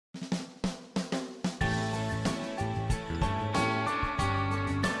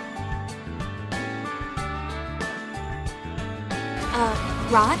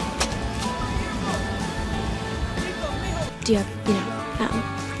Rod? Do you have,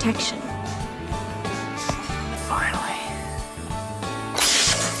 protection? Finally.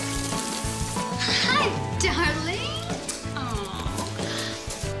 Hi, darling.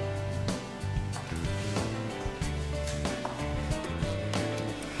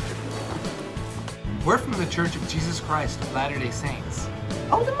 We're from the Church of Jesus Christ of Latter-day Saints.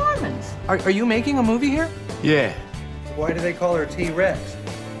 Oh, the Mormons. Are you making a movie here? Yeah. Why do they call her T-Rex?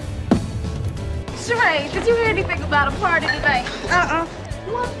 Sheree, did you hear anything about a party tonight?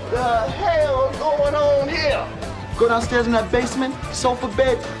 What the hell is going on here? Go downstairs in that basement, sofa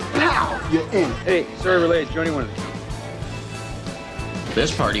bed, pow, you're in. Hey, sorry we're late. Johnny wanted to come.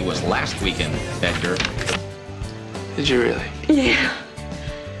 This party was last weekend, Edgar. Did you really? Yeah.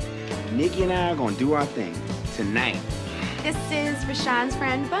 Nikki and I are gonna do our thing tonight. This is Rashawn's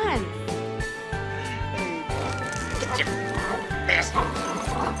friend, Bun.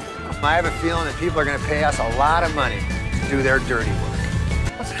 I have a feeling that people are going to pay us a lot of money to do their dirty work.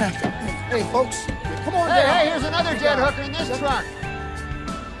 What's happening? Hey, folks, come on down. Hey, here's another dead hooker in this trunk.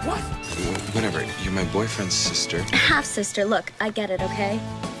 What? Whatever. You're my boyfriend's sister. Half-sister, look, I get it, okay?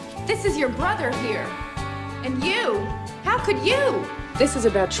 This is your brother here. And you. How could you? This is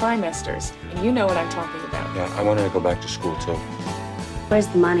about trimesters, and you know what I'm talking about. Yeah, I wanted to go back to school, too. Where's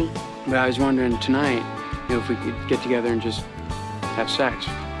the money? But I was wondering tonight, if we could get together and just have sex.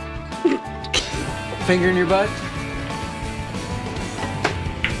 Finger in your butt?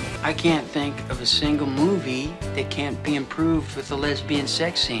 I can't think of a single movie that can't be improved with a lesbian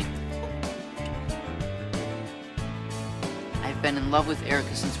sex scene. I've been in love with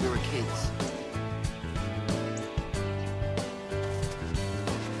Erica since we were kids.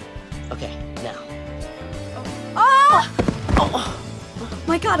 Okay, now. Oh! Oh!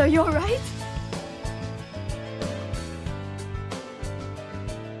 My God, are you all right?